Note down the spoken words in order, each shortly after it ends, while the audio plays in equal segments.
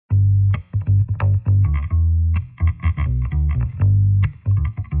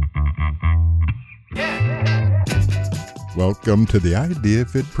Welcome to the Idea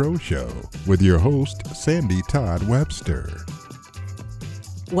Fit Pro Show with your host, Sandy Todd Webster.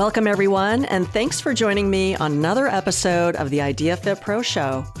 Welcome, everyone, and thanks for joining me on another episode of the Idea Fit Pro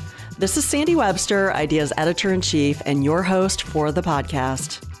Show. This is Sandy Webster, Idea's Editor-in-Chief, and your host for the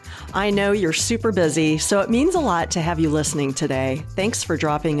podcast. I know you're super busy, so it means a lot to have you listening today. Thanks for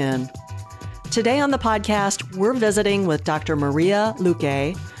dropping in. Today on the podcast, we're visiting with Dr. Maria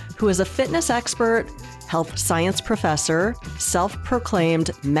Luque, who is a fitness expert, health science professor,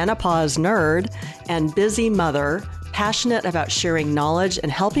 self-proclaimed menopause nerd, and busy mother, passionate about sharing knowledge and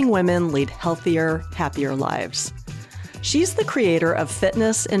helping women lead healthier, happier lives. She's the creator of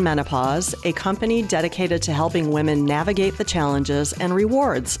Fitness in Menopause, a company dedicated to helping women navigate the challenges and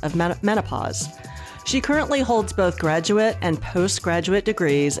rewards of menopause. She currently holds both graduate and postgraduate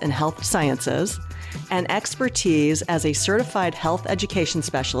degrees in health sciences and expertise as a certified health education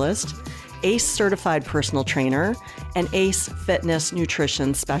specialist, ACE certified personal trainer, and ACE fitness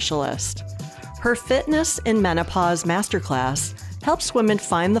nutrition specialist. Her Fitness in Menopause masterclass helps women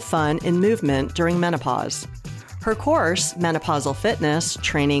find the fun in movement during menopause. Her course, Menopausal Fitness,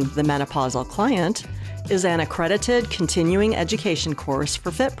 Training the Menopausal Client, is an accredited continuing education course for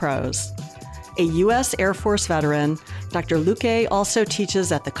fit pros. A U.S. Air Force veteran, Dr. Luque also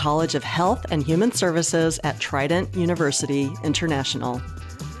teaches at the College of Health and Human Services at Trident University International.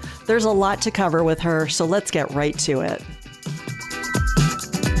 There's a lot to cover with her, so let's get right to it.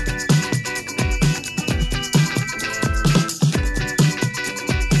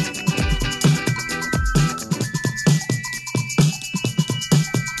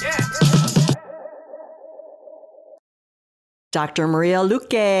 Dr. Maria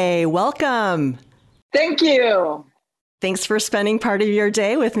Luque, welcome. Thank you. Thanks for spending part of your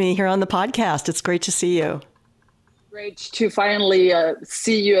day with me here on the podcast. It's great to see you. Great to finally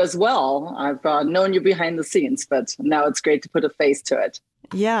see you as well. I've known you behind the scenes, but now it's great to put a face to it.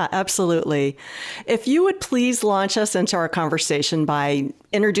 Yeah, absolutely. If you would please launch us into our conversation by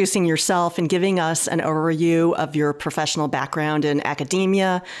introducing yourself and giving us an overview of your professional background in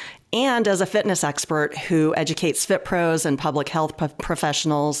academia and as a fitness expert who educates fit pros and public health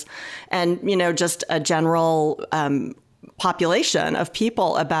professionals and, just a general population of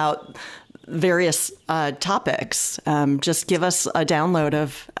people about various topics. Just give us a download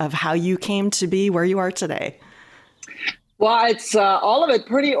of how you came to be where you are today. Well, it's all of it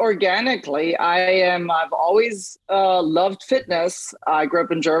pretty organically. I've always loved fitness. I grew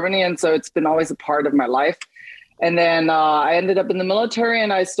up in Germany, and so it's been always a part of my life. And then I ended up in the military,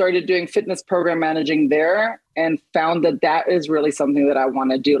 and I started doing fitness program managing there and found that is really something that I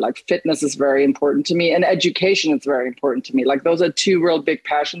want to do. Like, fitness is very important to me, and education is very important to me. Like, those are two real big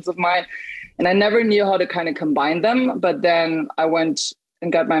passions of mine. And I never knew how to kind of combine them. But then I went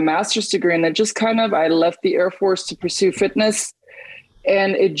and got my master's degree, and I left the Air Force to pursue fitness.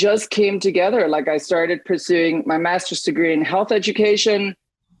 And it just came together. Like, I started pursuing my master's degree in health education,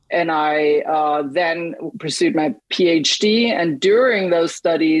 and I then pursued my PhD. And during those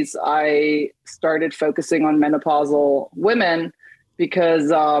studies, I started focusing on menopausal women because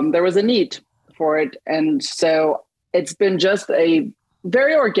there was a need for it. And so it's been just a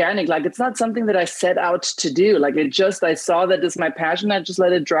very organic, like, it's not something that I set out to do. Like, I saw that it's my passion. I just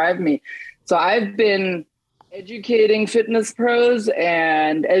let it drive me. So I've been educating fitness pros.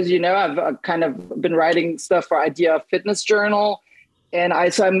 And as you know, I've kind of been writing stuff for Idea Fitness Journal. And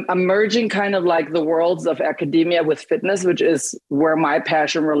I'm merging kind of like the worlds of academia with fitness, which is where my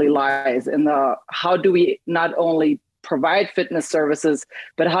passion really lies. In how do we not only provide fitness services,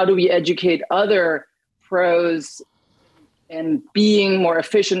 but how do we educate other pros and being more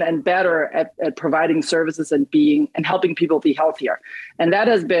efficient and better at providing services and helping people be healthier. And that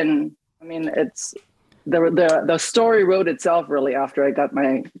has been, it's the story wrote itself really after I got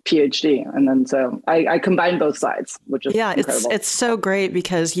my PhD. And then so I combined both sides, which is incredible. It's so great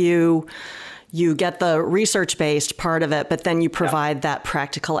because you get the research-based part of it, but then you provide that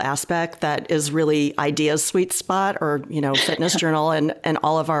practical aspect that is really Idea's sweet spot, or, Fitness Journal and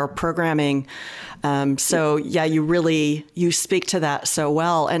all of our programming. You speak to that so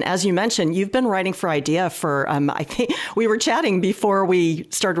well. And as you mentioned, you've been writing for Idea for, I think we were chatting before we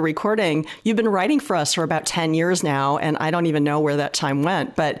started recording. You've been writing for us for about 10 years now, and I don't even know where that time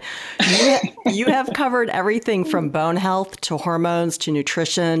went. But you have covered everything from bone health to hormones to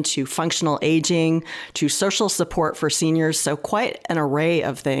nutrition to functional aging to social support for seniors. So quite an array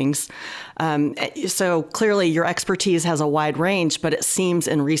of things. So clearly your expertise has a wide range, but it seems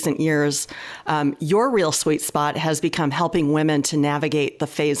in recent years, your real sweet spot has become helping women to navigate the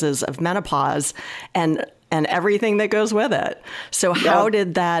phases of menopause. And and everything that goes with it. So how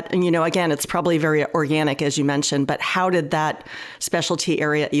did that, and again, it's probably very organic, as you mentioned, but how did that specialty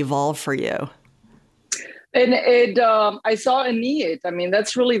area evolve for you? And I saw a need. I mean,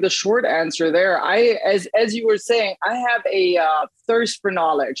 that's really the short answer there. As you were saying, I have a thirst for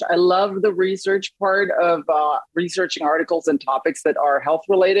knowledge. I love the research part of researching articles and topics that are health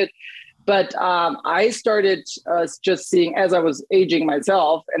related. But I started just seeing as I was aging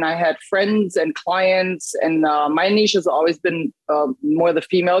myself, and I had friends and clients, and my niche has always been more the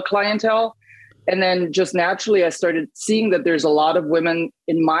female clientele. And then just naturally, I started seeing that there's a lot of women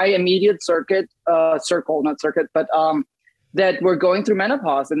in my immediate that were going through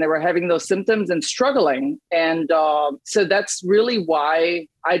menopause, and they were having those symptoms and struggling. And so that's really why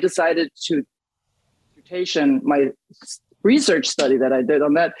I decided to my research study that I did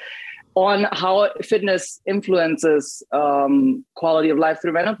on how fitness influences quality of life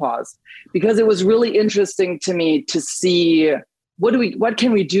through menopause, because it was really interesting to me to see what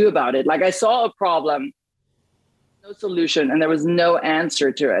can we do about it? Like I saw a problem, no solution, and there was no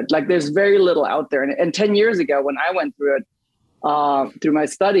answer to it. Like there's very little out there. And 10 years ago, when I went through it, through my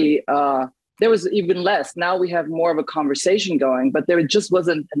study, there was even less. Now we have more of a conversation going, but there just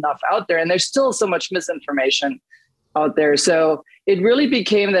wasn't enough out there. And there's still so much misinformation out there. So it really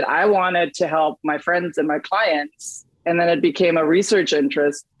became that I wanted to help my friends and my clients. And then it became a research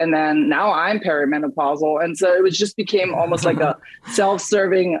interest. And then now I'm perimenopausal. And so it just became almost like a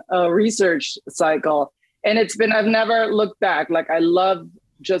self-serving research cycle. And I've never looked back. Like I love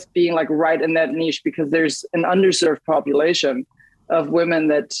just being like right in that niche, because there's an underserved population of women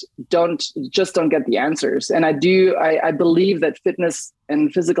that don't get the answers. And I believe that fitness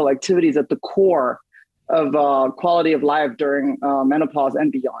and physical activity is at the core of quality of life during menopause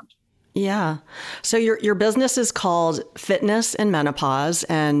and beyond. Yeah. So your business is called Fitness in Menopause.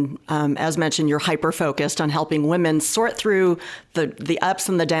 And as mentioned, you're hyper-focused on helping women sort through the ups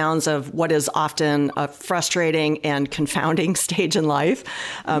and the downs of what is often a frustrating and confounding stage in life,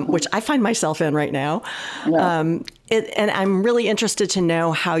 which I find myself in right now. Yeah. And I'm really interested to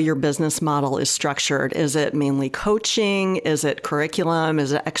know how your business model is structured. Is it mainly coaching? Is it curriculum?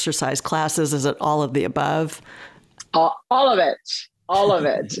 Is it exercise classes? Is it all of the above? All of it. All of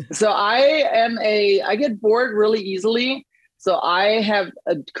it. So I get bored really easily. So I have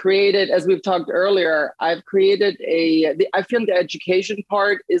created, as we've talked earlier, I've created I feel the education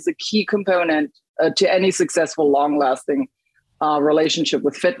part is a key component to any successful, long-lasting relationship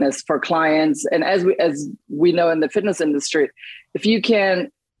with fitness for clients. And as we know in the fitness industry, if you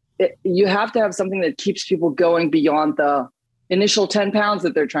you have to have something that keeps people going beyond the initial 10 pounds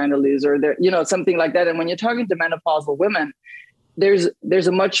that they're trying to lose, or something like that. And when you're talking to menopausal women, there's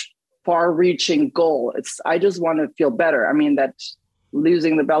a much far-reaching goal. I just want to feel better. I mean, that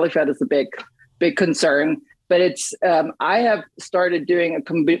losing the belly fat is a big concern, but I have started doing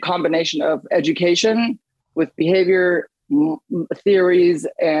a combination of education with behavior theories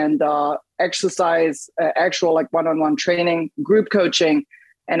and exercise, actual like one-on-one training, group coaching,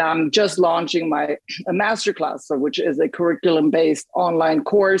 and I'm just launching a masterclass, which is a curriculum-based online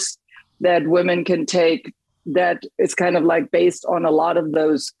course that women can take. That is kind of like based on a lot of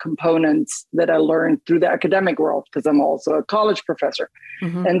those components that I learned through the academic world, because I'm also a college professor.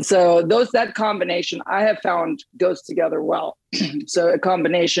 Mm-hmm. And so that combination I have found goes together well. So a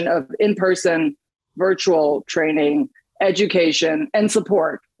combination of in-person, virtual training, education, and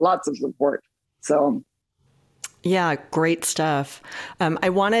support, lots of support. So. Yeah, great stuff. I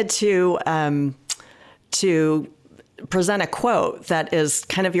wanted to present a quote that is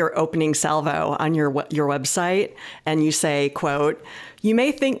kind of your opening salvo on your website. And you say, quote, "You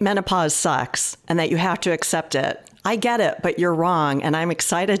may think menopause sucks and that you have to accept it. I get it, but you're wrong. And I'm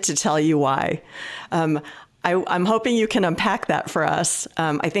excited to tell you why." I'm hoping you can unpack that for us.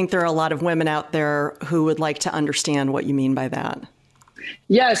 I think there are a lot of women out there who would like to understand what you mean by that.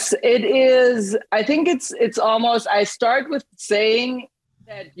 Yes, it is. I think it's almost, I start with saying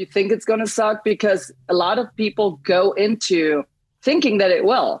that you think it's going to suck because a lot of people go into thinking that it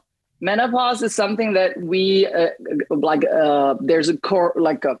will. Menopause is something that we there's a core,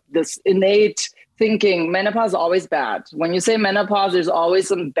 this innate thinking. Menopause is always bad. When you say menopause, there's always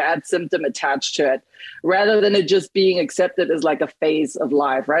some bad symptom attached to it, rather than it just being accepted as like a phase of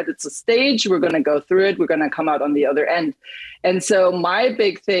life, right? It's a stage. We're going to go through it. We're going to come out on the other end. And so my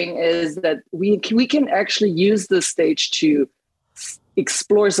big thing is that we can actually use this stage to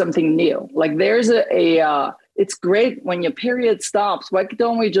explore something new. Like there's it's great when your period stops. Why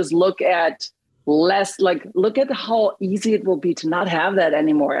don't we just look at less, like, look at how easy it will be to not have that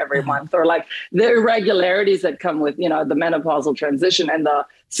anymore every month, or like the irregularities that come with, the menopausal transition and the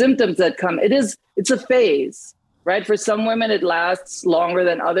symptoms that come. It's a phase, right? For some women, it lasts longer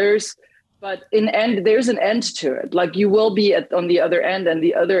than others, but there's an end to it. Like, you will be on the other end, and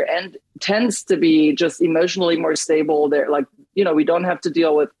the other end tends to be just emotionally more stable. They're like, we don't have to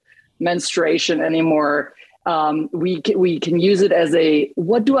deal with menstruation anymore. We can use it as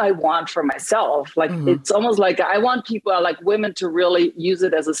what do I want for myself? Like, it's almost like I want women to really use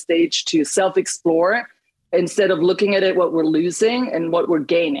it as a stage to self-explore, instead of looking at it, what we're losing and what we're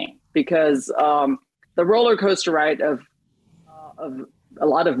gaining, because the roller coaster ride of a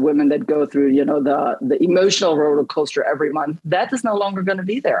lot of women that go through, the emotional roller coaster every month, that is no longer going to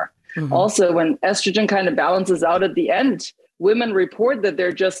be there. Also, when estrogen kind of balances out at the end, women report that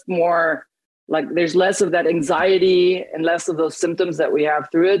they're just more, like, there's less of that anxiety and less of those symptoms that we have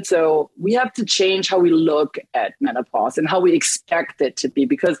through it. So we have to change how we look at menopause and how we expect it to be,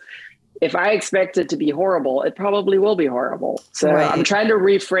 because if I expect it to be horrible, it probably will be horrible. So right. I'm trying to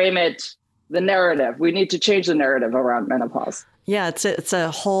reframe it, the narrative. We need to change the narrative around menopause. Yeah, it's a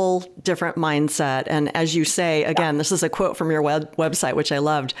whole different mindset. And as you say, again, this is a quote from your website, which I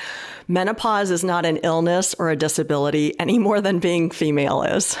loved. Menopause is not an illness or a disability any more than being female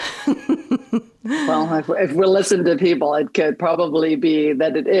is. Well, if we listen to people, it could probably be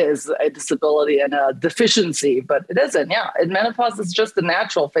that it is a disability and a deficiency, but it isn't. Yeah, and menopause is just the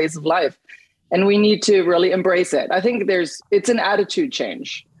natural phase of life, and we need to really embrace it. I think it's an attitude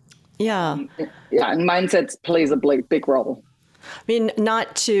change. Yeah. And mindset plays a big role. I mean,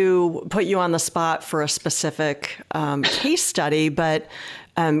 not to put you on the spot for a specific case study, but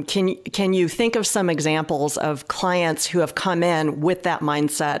can you think of some examples of clients who have come in with that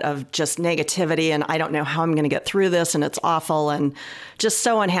mindset of just negativity and I don't know how I'm going to get through this and it's awful and just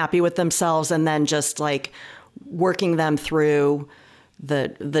so unhappy with themselves, and then just like working them through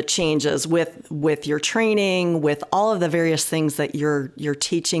the changes with your training, with all of the various things that you're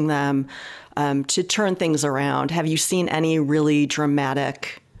teaching them to turn things around? Have you seen any really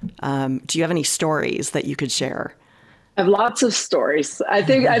dramatic, do you have any stories that you could share? I have lots of stories. I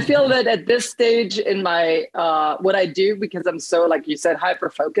feel that at this stage in my, what I do, because I'm so, like you said,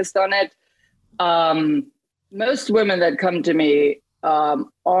 hyper-focused on it, most women that come to me are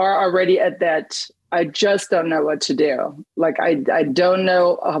already at that, I just don't know what to do. Like, I don't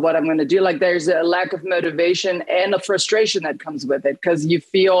know what I'm going to do. Like, there's a lack of motivation and a frustration that comes with it, because you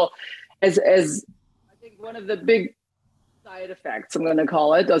feel as I think one of the big side effects, I'm going to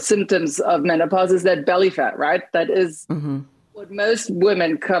call it, or symptoms of menopause, is that belly fat, right? That is what most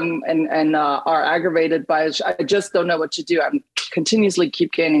women come and are aggravated by. I just don't know what to do. I'm continuously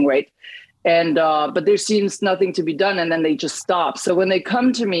keep gaining weight. And, but there seems nothing to be done, and then they just stop. So when they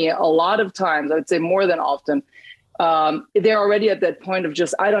come to me, a lot of times, I would say more than often, they're already at that point of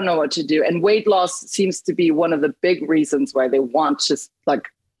just, I don't know what to do. And weight loss seems to be one of the big reasons why they want to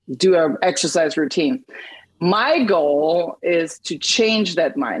do an exercise routine. My goal is to change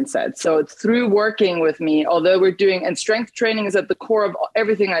that mindset. So it's through working with me, although we're doing, and strength training is at the core of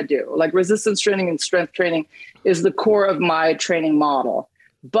everything I do. Like, resistance training and strength training is the core of my training model.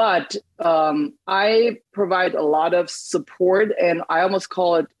 But I provide a lot of support, and I almost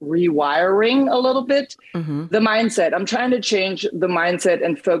call it rewiring a little bit. The mindset. I'm trying to change the mindset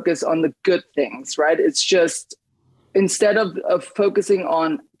and focus on the good things, right? It's just, instead of focusing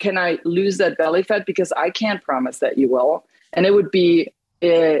on, can I lose that belly fat? Because I can't promise that you will. And it would be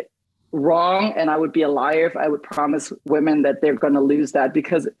wrong, and I would be a liar if I would promise women that they're going to lose that,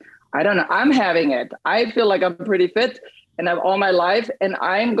 because I don't know. I'm having it. I feel like I'm pretty fit and I've all my life, and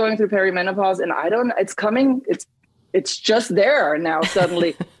I'm going through perimenopause, and it's coming. It's just there now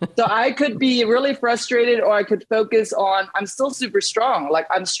suddenly. So I could be really frustrated, or I could focus on, I'm still super strong. Like,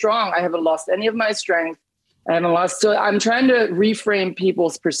 I'm strong. I haven't lost any of my strength. So I'm trying to reframe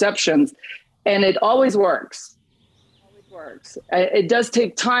people's perceptions, and it always works. It does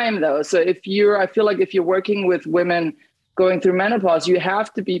take time, though. So I feel like if you're working with women going through menopause, you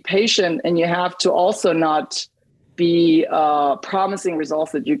have to be patient, and you have to also not be promising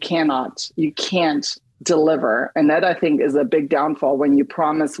results that you can't deliver. And that, I think, is a big downfall, when you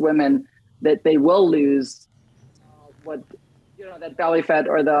promise women that they will lose that belly fat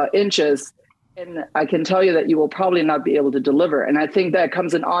or the inches. And I can tell you that you will probably not be able to deliver. And I think that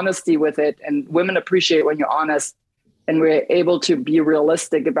comes in honesty with it. And women appreciate when you're honest and we're able to be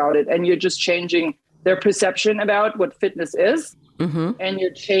realistic about it. And you're just changing their perception about what fitness is. And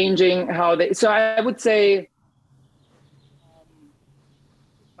you're changing how so I would say,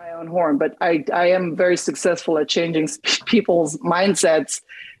 my own horn, but I am very successful at changing people's mindsets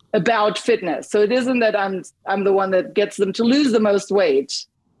about fitness. So it isn't that I'm the one that gets them to lose the most weight,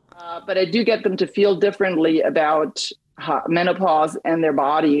 but I do get them to feel differently about menopause and their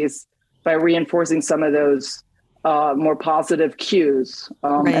bodies by reinforcing some of those more positive cues.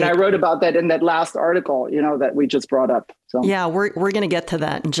 Right. And I wrote about that in that last article, that we just brought up. So yeah, we're going to get to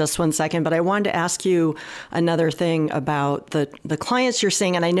that in just one second, but I wanted to ask you another thing about the clients you're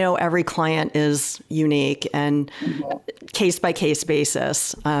seeing. And I know every client is unique and case by case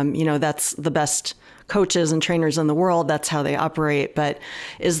basis. That's the best coaches and trainers in the world. That's how they operate. But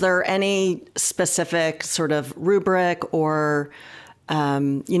is there any specific sort of rubric or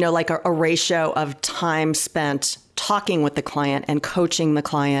like a ratio of time spent talking with the client and coaching the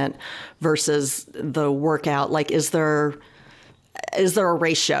client versus the workout? Like, is there a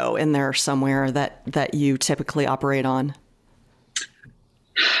ratio in there somewhere that you typically operate on?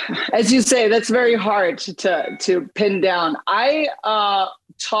 As you say, that's very hard to pin down. I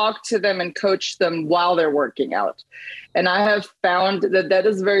talk to them and coach them while they're working out. And I have found that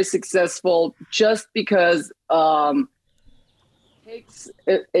is very successful just because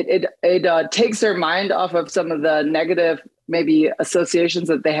it takes their mind off of some of the negative maybe associations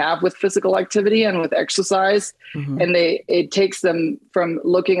that they have with physical activity and with exercise. Mm-hmm. And it takes them from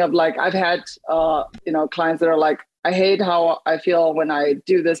looking up, like I've had clients that are like, I hate how I feel when I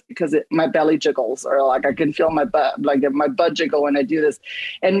do this because my belly jiggles, or like I can feel my butt, like my butt jiggle when I do this.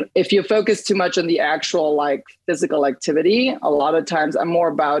 And if you focus too much on the actual like physical activity, a lot of times I'm more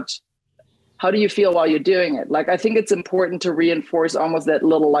about how do you feel while you're doing it? Like, I think it's important to reinforce almost that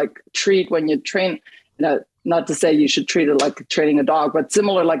little like treat when you train, not to say you should treat it like training a dog, but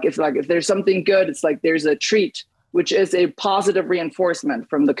similar, like if there's something good, it's like there's a treat, which is a positive reinforcement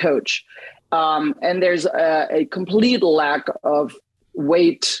from the coach. And there's a complete lack of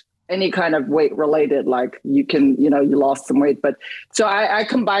weight, any kind of weight related, like you lost some weight. But so I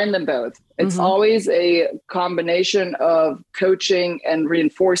combine them both. It's always a combination of coaching and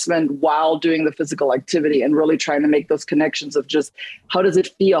reinforcement while doing the physical activity and really trying to make those connections of just how does it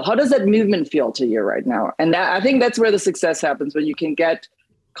feel? How does that movement feel to you right now? And I think that's where the success happens, when you can get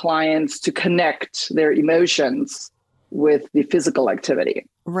clients to connect their emotions with the physical activity.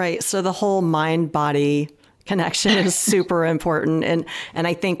 Right. So the whole mind-body connection is super important. And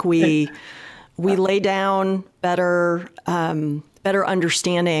I think we lay down better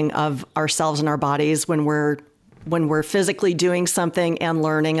understanding of ourselves and our bodies when we're physically doing something and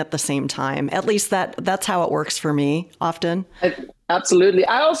learning at the same time. At least that's how it works for me often. Absolutely.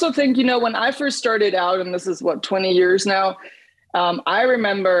 I also think, when I first started out, and this is 20 years now, I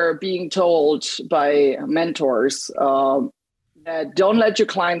remember being told by mentors that don't let your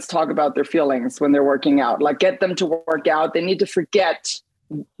clients talk about their feelings when they're working out. Like, get them to work out. They need to forget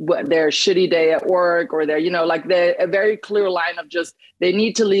their shitty day at work, or a very clear line of just, they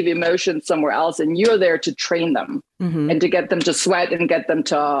need to leave emotions somewhere else. And you're there to train them and to get them to sweat and get them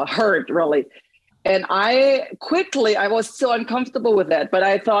to hurt, really. And I was so uncomfortable with that. But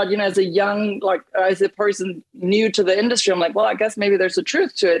I thought, as a person new to the industry, I'm like, well, I guess maybe there's a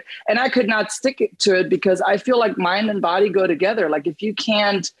truth to it. And I could not stick to it because I feel like mind and body go together. Like, if you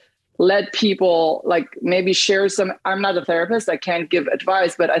can't let people maybe share I'm not a therapist, I can't give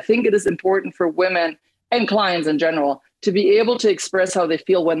advice, but I think it is important for women and clients in general to be able to express how they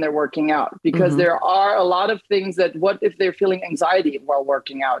feel when they're working out, because there are a lot of things that, what if they're feeling anxiety while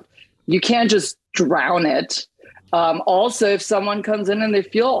working out? You can't just drown it. Also, if someone comes in and they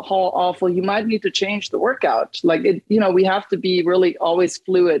feel awful, you might need to change the workout. We have to be really always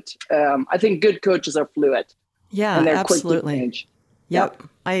fluid. I think good coaches are fluid. Yeah, and they're absolutely. Quick to change. Yep.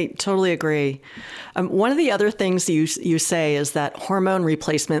 I totally agree. One of the other things you say is that hormone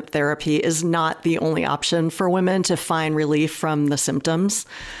replacement therapy is not the only option for women to find relief from the symptoms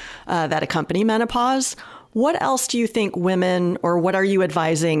that accompany menopause. What else do you think women, or what are you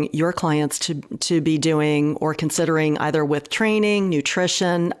advising your clients to be doing or considering, either with training,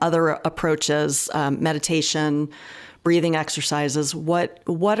 nutrition, other approaches, meditation, breathing exercises? What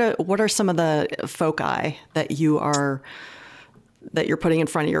are some of the foci that you're putting in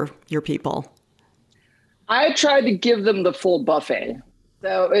front of your people? I try to give them the full buffet.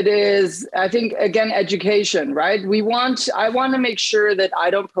 So it is, I think, again, education, right? I want to make sure that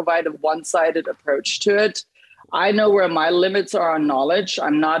I don't provide a one-sided approach to it. I know where my limits are on knowledge.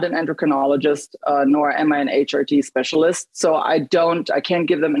 I'm not an endocrinologist, nor am I an HRT specialist. So I can't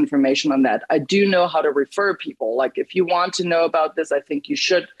give them information on that. I do know how to refer people. Like, if you want to know about this, I think you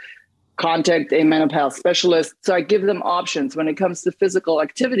should contact a menopause specialist. So I give them options. When it comes to physical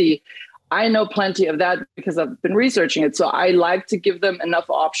activity, I know plenty of that because I've been researching it. So I like to give them enough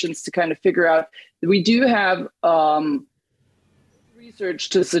options to kind of figure out. We do have 3 research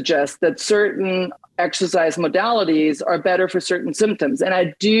to suggest that certain exercise modalities are better for certain symptoms. And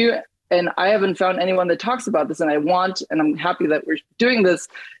I haven't found anyone that talks about this, and I'm happy that we're doing this,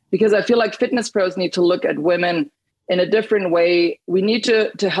 because I feel like fitness pros need to look at women in a different way. We need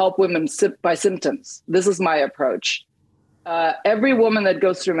to help women by symptoms. This is my approach. Every woman that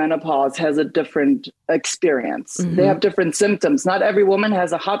goes through menopause has a different experience. Mm-hmm. They have different symptoms. Not every woman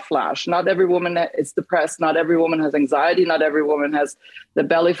has a hot flash. Not every woman is depressed. Not every woman has anxiety. Not every woman has the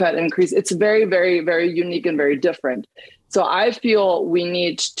belly fat increase. It's very, very, very unique and very different. So I feel we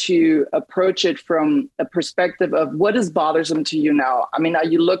need to approach it from a perspective of what is bothersome to you now. I mean, are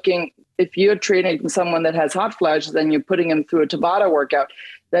you looking, if you're treating someone that has hot flashes and you're putting them through a Tabata workout,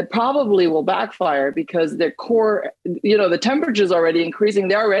 that probably will backfire because their core, the temperature is already increasing.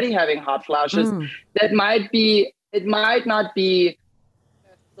 They're already having hot flashes. It might not be a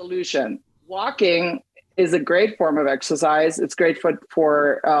solution. Walking is a great form of exercise. It's great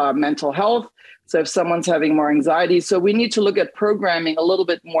for mental health. So if someone's having more anxiety, so we need to look at programming a little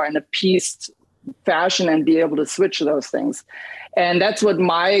bit more in a pieced fashion and be able to switch those things. And that's what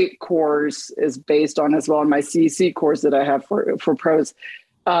my course is based on as well, in my CEC course that I have for pros.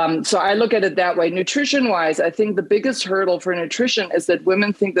 So I look at it that way. Nutrition wise, I think the biggest hurdle for nutrition is that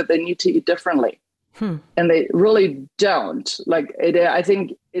women think that they need to eat differently. And they really don't. I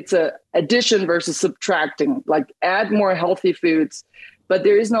think it's a addition versus subtracting, like add more healthy foods, but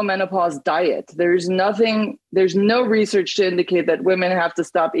there is no menopause diet. There's no research to indicate that women have to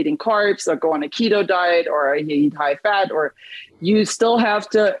stop eating carbs or go on a keto diet or eat high fat, or you still have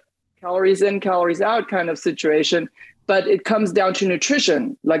to calories in, calories out kind of situation. But it comes down to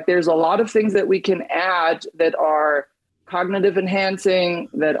nutrition. Like there's a lot of things that we can add that are cognitive enhancing,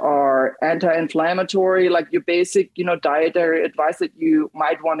 that are anti-inflammatory, like your basic, dietary advice that you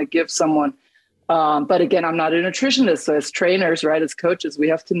might want to give someone. But again, I'm not a nutritionist. So as trainers, right, as coaches, we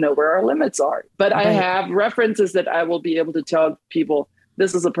have to know where our limits are. But I have references that I will be able to tell people,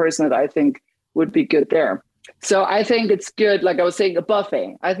 this is a person that I think would be good there. So I think it's good, like I was saying, a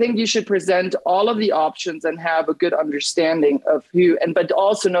buffet. I think you should present all of the options and have a good understanding of but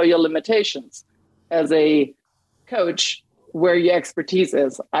also know your limitations as a coach, where your expertise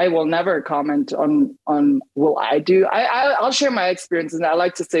is. I will never comment on I'll share my experiences. And I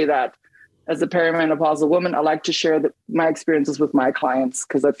like to say that as a perimenopausal woman, I like to share my experiences with my clients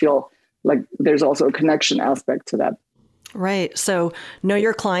because I feel like there's also a connection aspect to that. Right. So know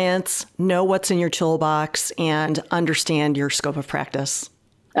your clients, know what's in your toolbox, and understand your scope of practice.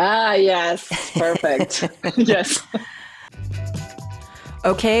 Yes. Perfect. Yes.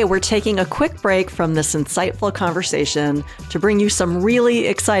 Okay, we're taking a quick break from this insightful conversation to bring you some really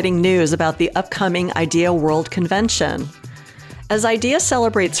exciting news about the upcoming IDEA World Convention. As IDEA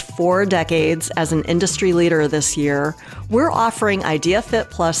celebrates 4 decades as an industry leader this year, we're offering IDEA Fit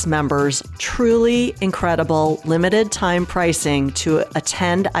Plus members truly incredible limited time pricing to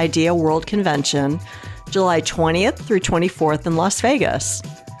attend IDEA World Convention July 20th through 24th in Las Vegas.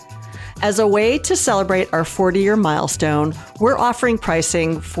 As a way to celebrate our 40-year milestone, we're offering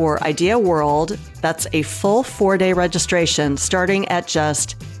pricing for IDEA World. That's a full 4-day registration starting at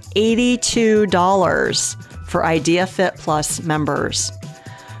just $82 for IDEA Fit Plus members.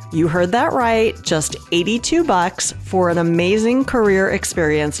 You heard that right, just $82 for an amazing career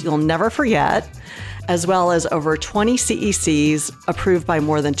experience you'll never forget, as well as over 20 CECs approved by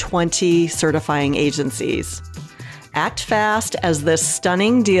more than 20 certifying agencies. Act fast as this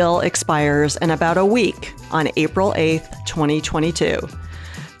stunning deal expires in about a week on April 8th, 2022.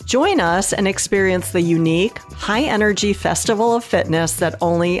 Join us and experience the unique, high-energy festival of fitness that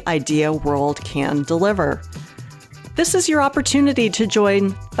only IDEA World can deliver. This is your opportunity to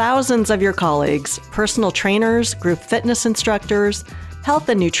join thousands of your colleagues, personal trainers, group fitness instructors, health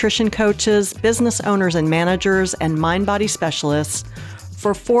and nutrition coaches, business owners and managers, and mind-body specialists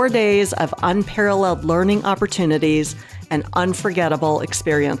for 4 days of unparalleled learning opportunities and unforgettable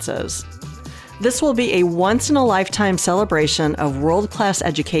experiences. This will be a once-in-a-lifetime celebration of world-class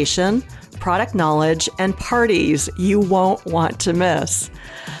education, product knowledge, and parties you won't want to miss.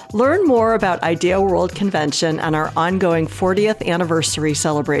 Learn more about IDEA World Convention and our ongoing 40th anniversary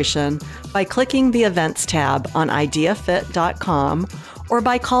celebration by clicking the Events tab on ideafit.com or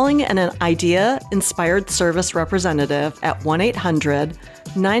by calling an IDEA-inspired service representative at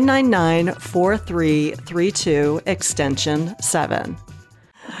 1-800-999-4332, extension 7.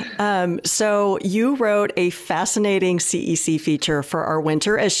 So you wrote a fascinating CEC feature for our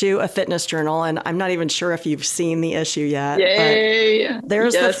winter issue of Fitness Journal, and I'm not even sure if you've seen the issue yet. Yay! But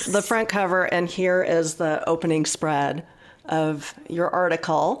there's the front cover, and here is the opening spread of your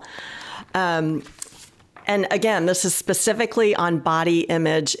article. And again, this is specifically on body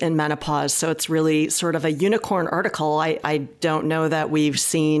image in menopause. So it's really sort of a unicorn article. I don't know that we've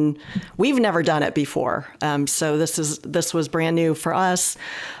never done it before. So this was brand new for us.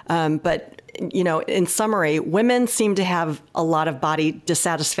 But in summary, women seem to have a lot of body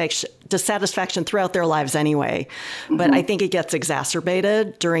dissatisfaction throughout their lives anyway. But I think it gets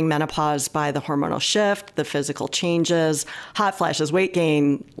exacerbated during menopause by the hormonal shift, the physical changes, hot flashes, weight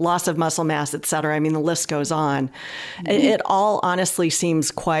gain, loss of muscle mass, et cetera. I mean, the list goes on. It all honestly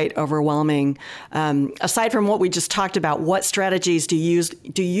seems quite overwhelming. Aside from what we just talked about, what strategies do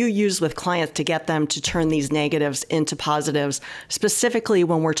you use with clients to get them to turn these negatives into positives, specifically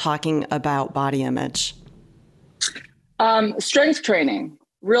when we're talking about body image? Strength training,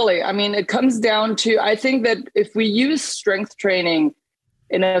 really. I mean, it comes down to, I think that if we use strength training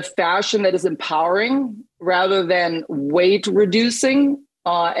in a fashion that is empowering rather than weight reducing,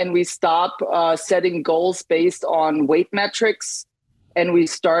 and we stop setting goals based on weight metrics, and we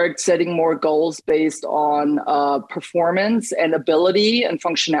start setting more goals based on performance and ability and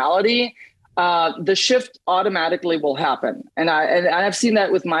functionality, the shift automatically will happen. And I've seen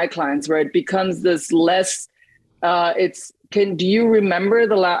that with my clients, where it becomes this less, do you remember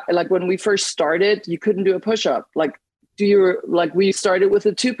like when we first started, you couldn't do a push-up? We started with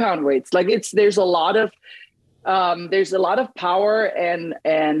the 2-pound weights. There's a lot of power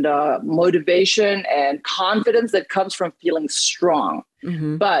and motivation and confidence that comes from feeling strong.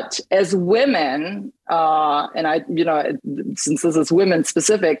 But as women, since this is women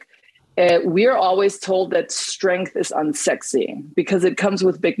specific, we're always told that strength is unsexy because it comes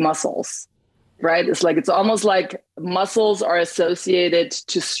with big muscles, right? It's almost like muscles are associated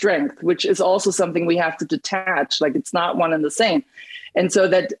to strength, which is also something we have to detach. Like, it's not one and the same. And so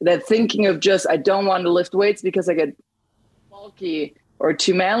that thinking of just, I don't want to lift weights because I get bulky or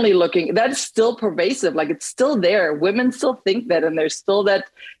too manly looking, that's still pervasive. Like, it's still there. Women still think that, and there's still that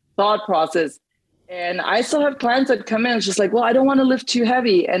thought process. And I still have clients that come in, it's just like, well, I don't want to lift too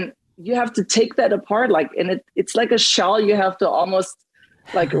heavy. And you have to take that apart. It's like a shell you have to almost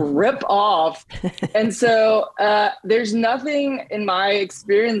rip off. And so there's nothing in my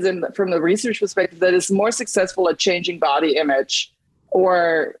experience from the research perspective that is more successful at changing body image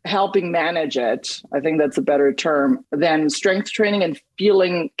or helping manage it, I think that's a better term, than strength training and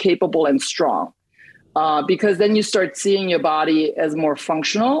feeling capable and strong. Because then you start seeing your body as more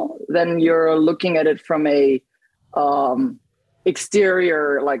functional, then you're looking at it from a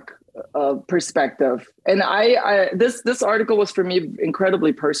exterior perspective. And this article was for me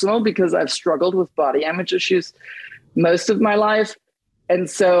incredibly personal because I've struggled with body image issues most of my life. And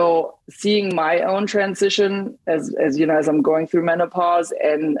so seeing my own transition as I'm going through menopause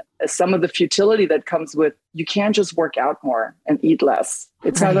and some of the futility that comes with, you can't just work out more and eat less.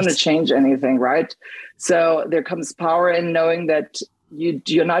 It's not going to change anything, right? So there comes power in knowing that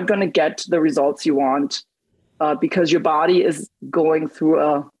you're not going to get the results you want because your body is going through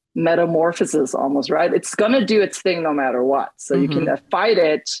a metamorphosis almost, right? It's going to do its thing no matter what. So you can fight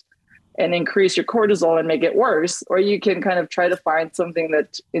it and increase your cortisol and make it worse, or you can kind of try to find something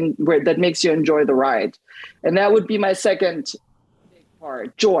that makes you enjoy the ride. And that would be my second big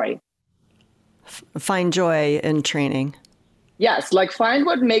part, joy. Find joy in training. Yes, find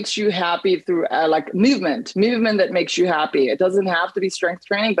what makes you happy through movement that makes you happy. It doesn't have to be strength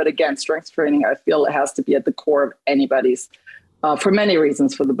training, but again, strength training, I feel it has to be at the core of anybody's, for many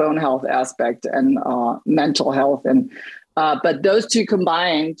reasons, for the bone health aspect and mental health. But those two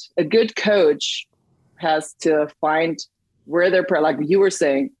combined, a good coach has to find where they're, like you were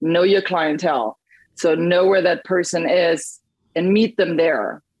saying, know your clientele. So know where that person is and meet them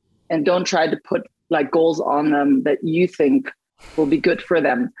there. And don't try to put goals on them that you think will be good for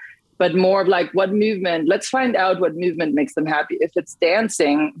them. But more of what movement, let's find out what movement makes them happy. If it's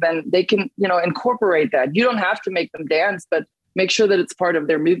dancing, then they can, incorporate that. You don't have to make them dance, but make sure that it's part of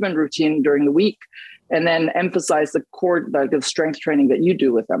their movement routine during the week. And then emphasize the core, the strength training that you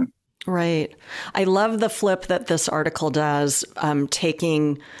do with them. Right. I love the flip that this article does,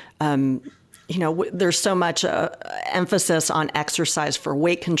 taking, there's so much emphasis on exercise for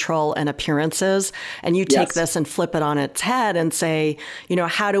weight control and appearances. And you take this and flip it on its head and say,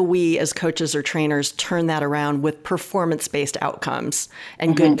 how do we as coaches or trainers turn that around with performance-based outcomes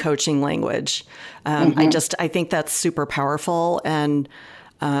and good coaching language? I think that's super powerful. And,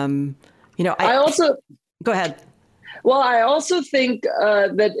 I also go ahead. Well, I also think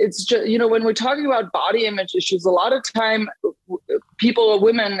that it's just, when we're talking about body image issues, a lot of time people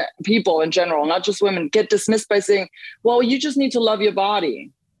in general, not just women, get dismissed by saying, well, you just need to love your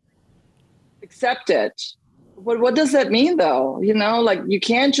body. Accept it. What does that mean though? You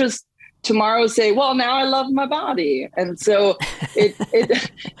can't just tomorrow say, well, now I love my body. And so it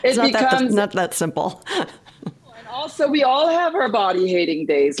becomes not that simple. And also, we all have our body hating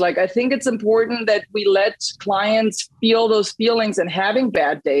days. Like, I think it's important that we let clients feel those feelings and having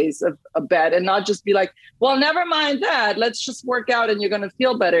bad days of bad, and not just be like, well, never mind that. Let's just work out and you're going to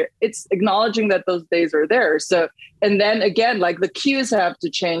feel better. It's acknowledging that those days are there. So, and then again, like the cues have to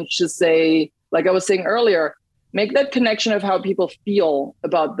change to say, like I was saying earlier, make that connection of how people feel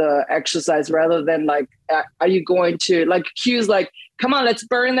about the exercise rather than like, are you going to like cues like, come on, let's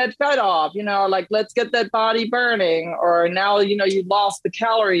burn that fat off, like let's get that body burning. Or now, you lost the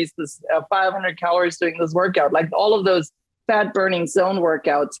calories, this 500 calories doing this workout, like all of those fat burning zone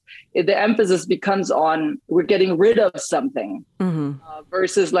workouts, the emphasis becomes on we're getting rid of something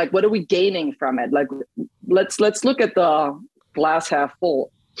versus like, what are we gaining from it? Like, let's look at the glass half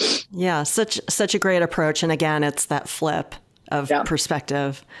full. Yeah, such a great approach. And again, it's that flip of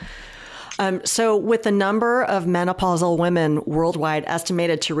perspective. So with the number of menopausal women worldwide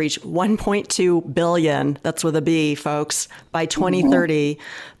estimated to reach 1.2 billion, that's with a B, folks, by 2030,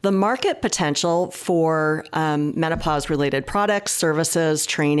 the market potential for menopause-related products, services,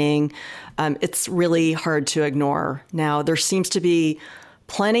 training, it's really hard to ignore. Now, there seems to be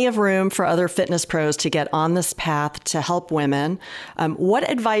plenty of room for other fitness pros to get on this path to help women. What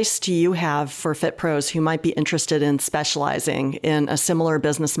advice do you have for fit pros who might be interested in specializing in a similar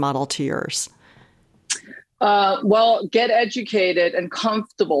business model to yours? Well, get educated and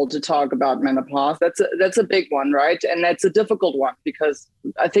comfortable to talk about menopause. That's a big one, right? And that's a difficult one because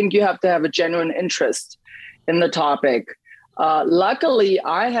I think you have to have a genuine interest in the topic. Luckily,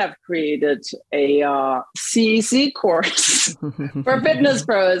 I have created a CEC course for fitness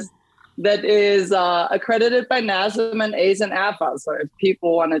pros that is accredited by NASM and ACE and AFA. So if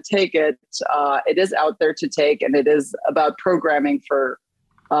people want to take it, it is out there to take, and it is about programming for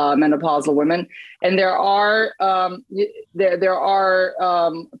menopausal women. And there are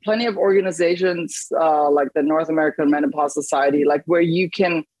plenty of organizations like the North American Menopause Society, like where you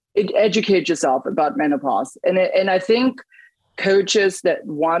can educate yourself about menopause. And I think coaches that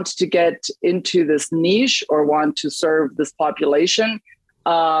want to get into this niche or want to serve this population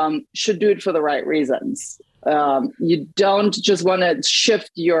should do it for the right reasons. You don't just want to shift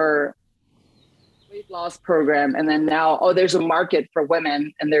your weight loss program and then now, there's a market for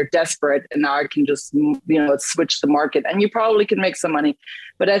women and they're desperate and now I can just, switch the market, and you probably can make some money.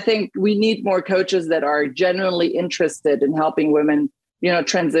 But I think we need more coaches that are genuinely interested in helping women,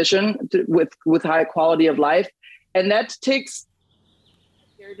 transition with high quality of life. And that takes,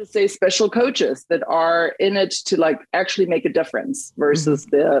 to say, special coaches that are in it to like actually make a difference versus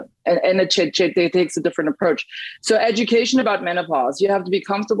it takes a different approach. So education about menopause, you have to be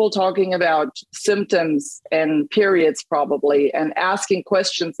comfortable talking about symptoms and periods probably, and asking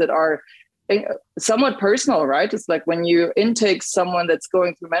questions that are somewhat personal, right? It's like when you intake someone that's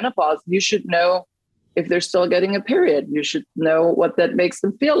going through menopause, you should know if they're still getting a period. You should know what that makes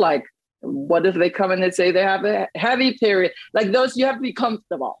them feel like. What if they come and they say they have a heavy period? Like those, you have to be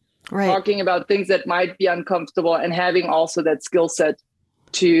comfortable talking about things that might be uncomfortable, and having also that skill set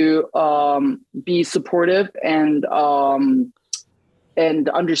to be supportive and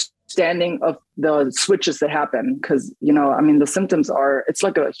understanding of the switches that happen. Because, the symptoms it's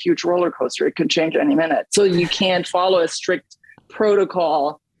like a huge roller coaster. It can change any minute. So you can't follow a strict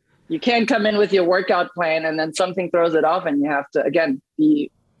protocol. You can't come in with your workout plan and then something throws it off, and you have to, again,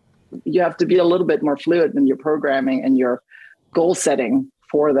 you have to be a little bit more fluid in your programming and your goal setting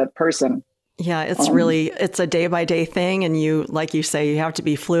for that person. Yeah, it's a day by day thing. And you, like you say, you have to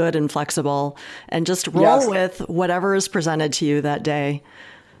be fluid and flexible and just roll with whatever is presented to you that day.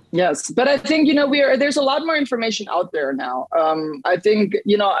 Yes. But I think, there's a lot more information out there now. I think,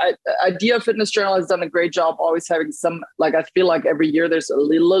 Idea Fitness Journal has done a great job always having some, like, I feel like every year there's a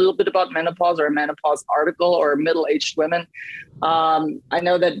little bit about menopause or a menopause article or middle-aged women. I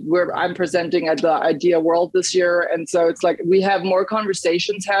know that I'm presenting at the Idea World this year. And so it's like, we have more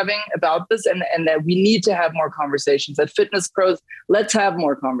conversations having about this, and that we need to have more conversations at Fitness Pros. Let's have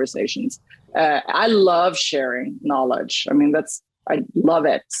more conversations. I love sharing knowledge. I love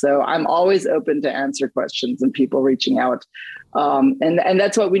it. So I'm always open to answer questions and people reaching out. And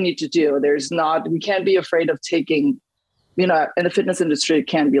that's what we need to do. We can't be afraid of taking, in the fitness industry, it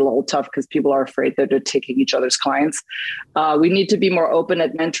can be a little tough because people are afraid that they're taking each other's clients. We need to be more open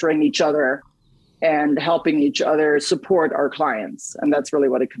at mentoring each other and helping each other support our clients. And that's really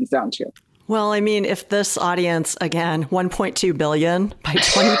what it comes down to. Well, if this audience, again, 1.2 billion by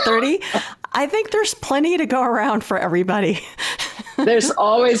 2030, I think there's plenty to go around for everybody. there's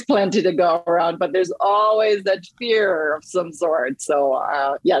always plenty to go around, but there's always that fear of some sort. So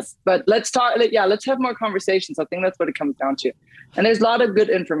yes, but let's talk. Yeah, let's have more conversations. I think that's what it comes down to. And there's a lot of good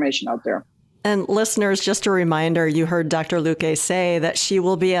information out there. And listeners, just a reminder, you heard Dr. Luque say that she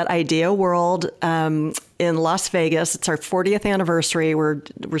will be at Idea World in Las Vegas. It's our 40th anniversary. We're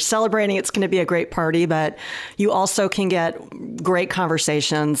celebrating. It's going to be a great party, but you also can get great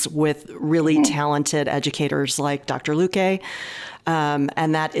conversations with really talented educators like Dr. Luque.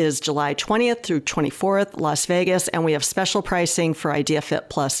 And that is July 20th through 24th, Las Vegas. And we have special pricing for IdeaFit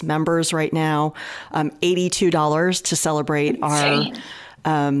Plus members right now, $82 to celebrate our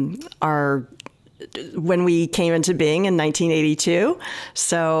when we came into being in 1982.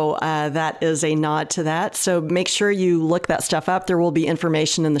 So that is a nod to that. So make sure you look that stuff up. There will be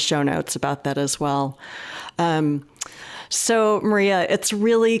information in the show notes about that as well. So, Maria, it's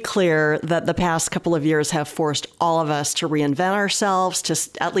really clear that the past couple of years have forced all of us to reinvent ourselves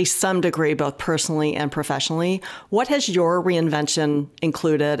to at least some degree, both personally and professionally. What has your reinvention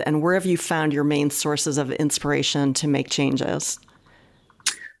included, and where have you found your main sources of inspiration to make changes?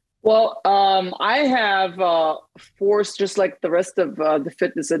 Well, I have forced, just like the rest of the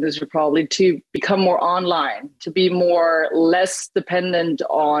fitness industry probably, to become more online, to be less dependent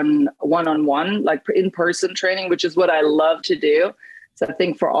on one-on-one, like in-person training, which is what I love to do. So I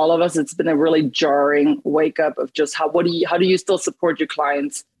think for all of us, it's been a really jarring wake up of just how do you still support your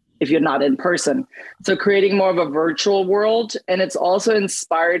clients if you're not in person? So creating more of a virtual world. And it's also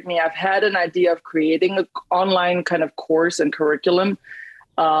inspired me. I've had an idea of creating an online kind of course and curriculum.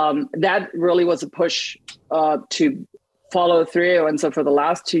 That really was a push to follow through. And so for the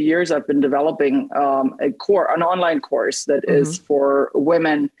last 2 years, I've been developing an online course that is for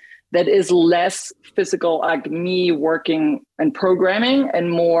women, that is less physical, like me working and programming, and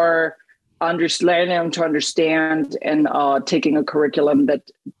more learning them to understand and taking a curriculum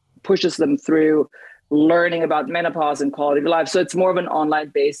that pushes them through learning about menopause and quality of life. So it's more of an online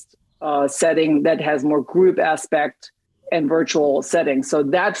based setting that has more group aspect and virtual settings. So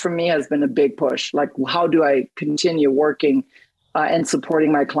that for me has been a big push. Like, how do I continue working and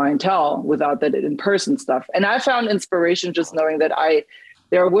supporting my clientele without that in-person stuff? And I found inspiration just knowing that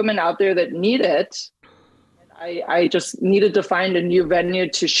there are women out there that need it. I just needed to find a new venue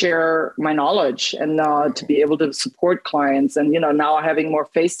to share my knowledge and to be able to support clients. And, now having more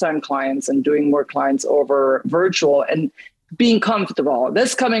FaceTime clients and doing more clients over virtual and being comfortable.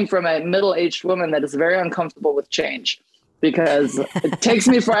 This coming from a middle-aged woman that is very uncomfortable with change, because it takes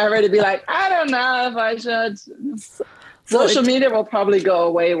me forever to be like, I don't know if I should. Social media will probably go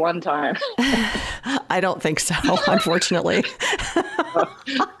away one time. I don't think so, unfortunately.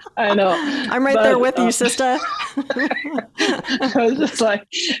 I know. I'm right there with you, sister. I was just like,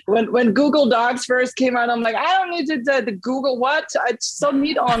 when Google Docs first came out, I'm like, I don't need to Google what? I still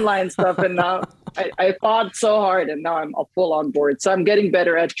need online stuff. And now I fought so hard, and now I'm full on board. So I'm getting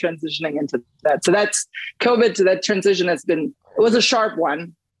better at transitioning into that. So that's COVID to that transition it was a sharp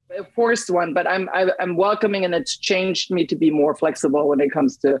one, a forced one, but I'm welcoming, and it's changed me to be more flexible when it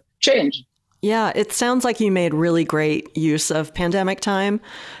comes to change. Yeah, it sounds like you made really great use of pandemic time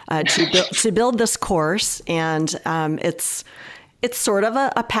to build this course, and it's sort of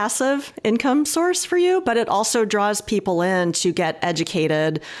a passive income source for you, but it also draws people in to get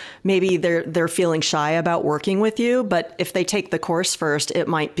educated. Maybe they're feeling shy about working with you, but if they take the course first, it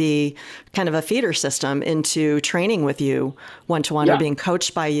might be kind of a feeder system into training with you one-to-one or being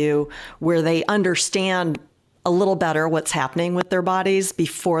coached by you, where they understand a little better what's happening with their bodies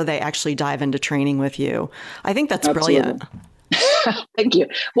before they actually dive into training with you. I think that's brilliant. Thank you.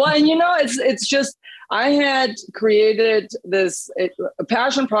 Well, and it's just, I had created this, a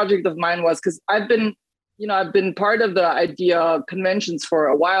passion project of mine was, because I've been part of the IDEA conventions for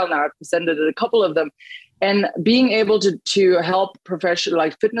a while now. I've presented at a couple of them, and being able to help professional,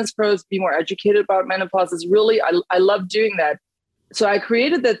 like fitness pros, be more educated about menopause is really, I love doing that. So I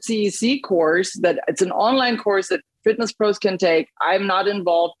created that CEC course, that it's an online course that fitness pros can take. I'm not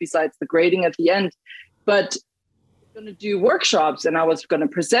involved besides the grading at the end, but I'm going to do workshops, and I was going to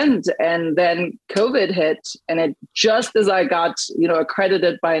present, and then COVID hit, and it just as I got,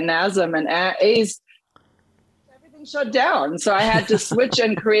 accredited by NASM and ACE, everything shut down. So I had to switch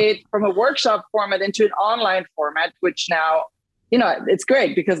and create from a workshop format into an online format, which now, it's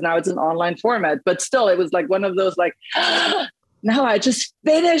great because now it's an online format, but still it was like one of those like, no, I just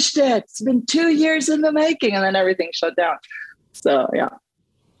finished it. It's been 2 years in the making, and then everything shut down. So, yeah.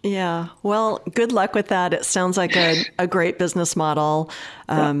 Yeah. Well, good luck with that. It sounds like a great business model.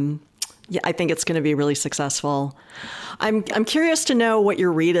 Yeah, I think it's going to be really successful. I'm curious to know what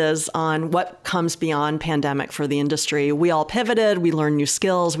your read is on what comes beyond pandemic for the industry. We all pivoted, we learned new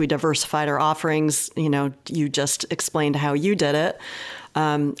skills, we diversified our offerings. You just explained how you did it.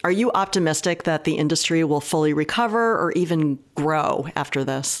 Are you optimistic that the industry will fully recover or even grow after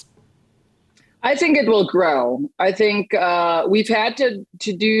this? I think it will grow. I think we've had to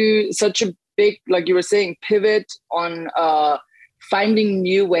do such a big, like you were saying, pivot on finding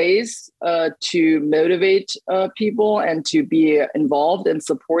new ways to motivate people and to be involved and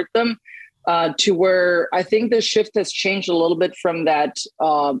support them to where I think the shift has changed a little bit from that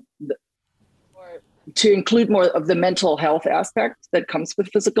to include more of the mental health aspect that comes with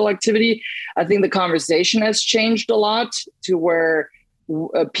physical activity. I think the conversation has changed a lot to where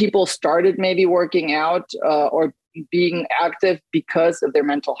people started maybe working out or being active because of their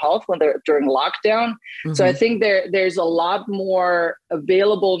mental health when they're during lockdown. Mm-hmm. So I think there's a lot more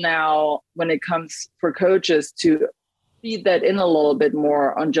available now when it comes for coaches to feed that in a little bit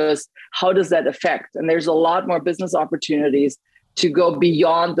more on just how does that affect? And there's a lot more business opportunities to go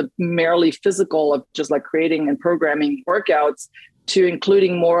beyond the merely physical of just like creating and programming workouts to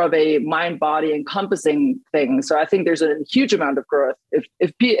including more of a mind-body encompassing thing. So I think there's a huge amount of growth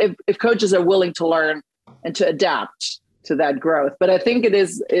if coaches are willing to learn and to adapt to that growth. But I think it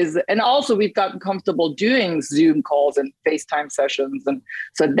is, and also we've gotten comfortable doing Zoom calls and FaceTime sessions. And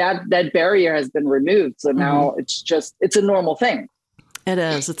so that barrier has been removed. So now it's a normal thing. It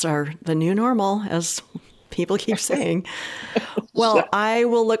is. It's the new normal, as people keep saying. Well, I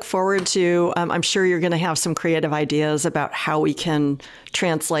will look forward to, I'm sure you're going to have some creative ideas about how we can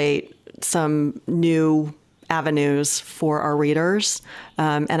translate some new avenues for our readers.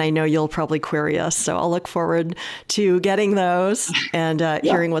 And I know you'll probably query us. So I'll look forward to getting those and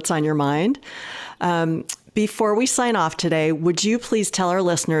hearing what's on your mind. Before we sign off today, would you please tell our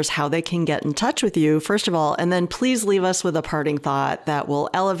listeners how they can get in touch with you, first of all, and then please leave us with a parting thought that will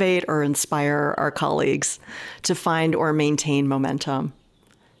elevate or inspire our colleagues to find or maintain momentum?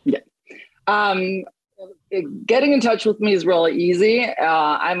 Yeah. Getting in touch with me is really easy.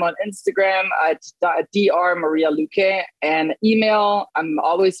 I'm on Instagram at Dr. Maria Luque, and email. I'm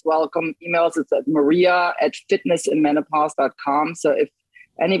always welcome emails. It's at maria@fitnessinmenopause.com. So if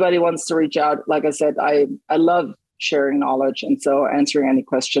anybody wants to reach out, like I said, I love sharing knowledge. And so answering any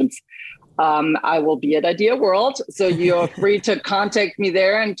questions, I will be at Idea World. So you're free to contact me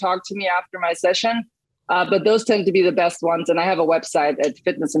there and talk to me after my session. But those tend to be the best ones. And I have a website at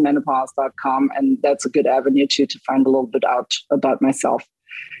fitnessinmenopause.com. And that's a good avenue to find a little bit out about myself.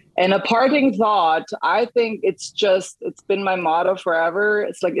 And a parting thought, I think it's been my motto forever.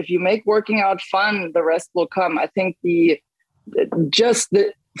 It's like, if you make working out fun, the rest will come. I think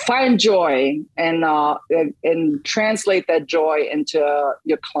find joy and translate that joy into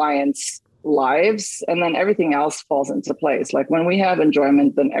your clients' lives, and then everything else falls into place. Like when we have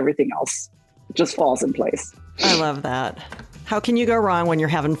enjoyment, then everything else just falls in place. I love that. How can you go wrong when you're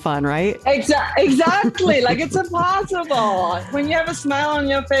having fun, right? Exactly. Like it's impossible. When you have a smile on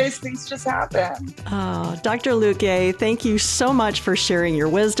your face, things just happen. Oh, Dr. Luque, thank you so much for sharing your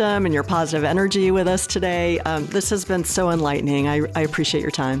wisdom and your positive energy with us today. This has been so enlightening. I appreciate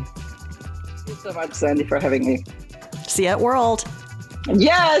your time. Thank you so much, Sandy, for having me. See you at World.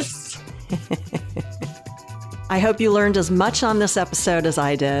 Yes. I hope you learned as much on this episode as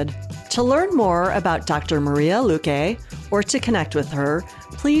I did. To learn more about Dr. Maria Luque or to connect with her,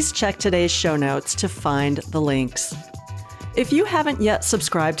 please check today's show notes to find the links. If you haven't yet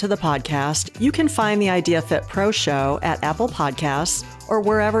subscribed to the podcast, you can find the Idea Fit Pro show at Apple Podcasts or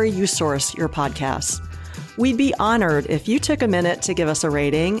wherever you source your podcasts. We'd be honored if you took a minute to give us a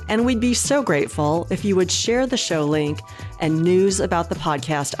rating, and we'd be so grateful if you would share the show link and news about the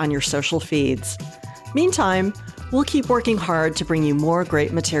podcast on your social feeds. Meantime, we'll keep working hard to bring you more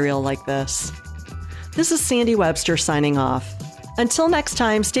great material like this. This is Sandy Webster signing off. Until next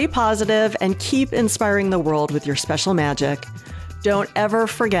time, stay positive and keep inspiring the world with your special magic. Don't ever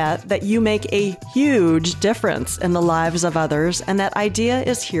forget that you make a huge difference in the lives of others, and that Idea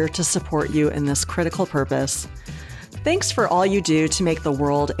is here to support you in this critical purpose. Thanks for all you do to make the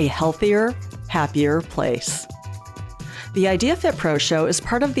world a healthier, happier place. The Idea Fit Pro show is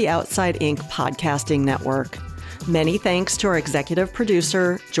part of the Outside Inc. podcasting network. Many thanks to our executive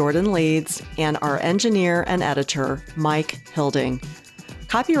producer, Jordan Leeds, and our engineer and editor, Mike Hilding.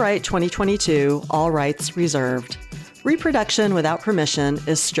 Copyright 2022, all rights reserved. Reproduction without permission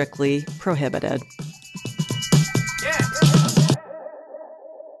is strictly prohibited.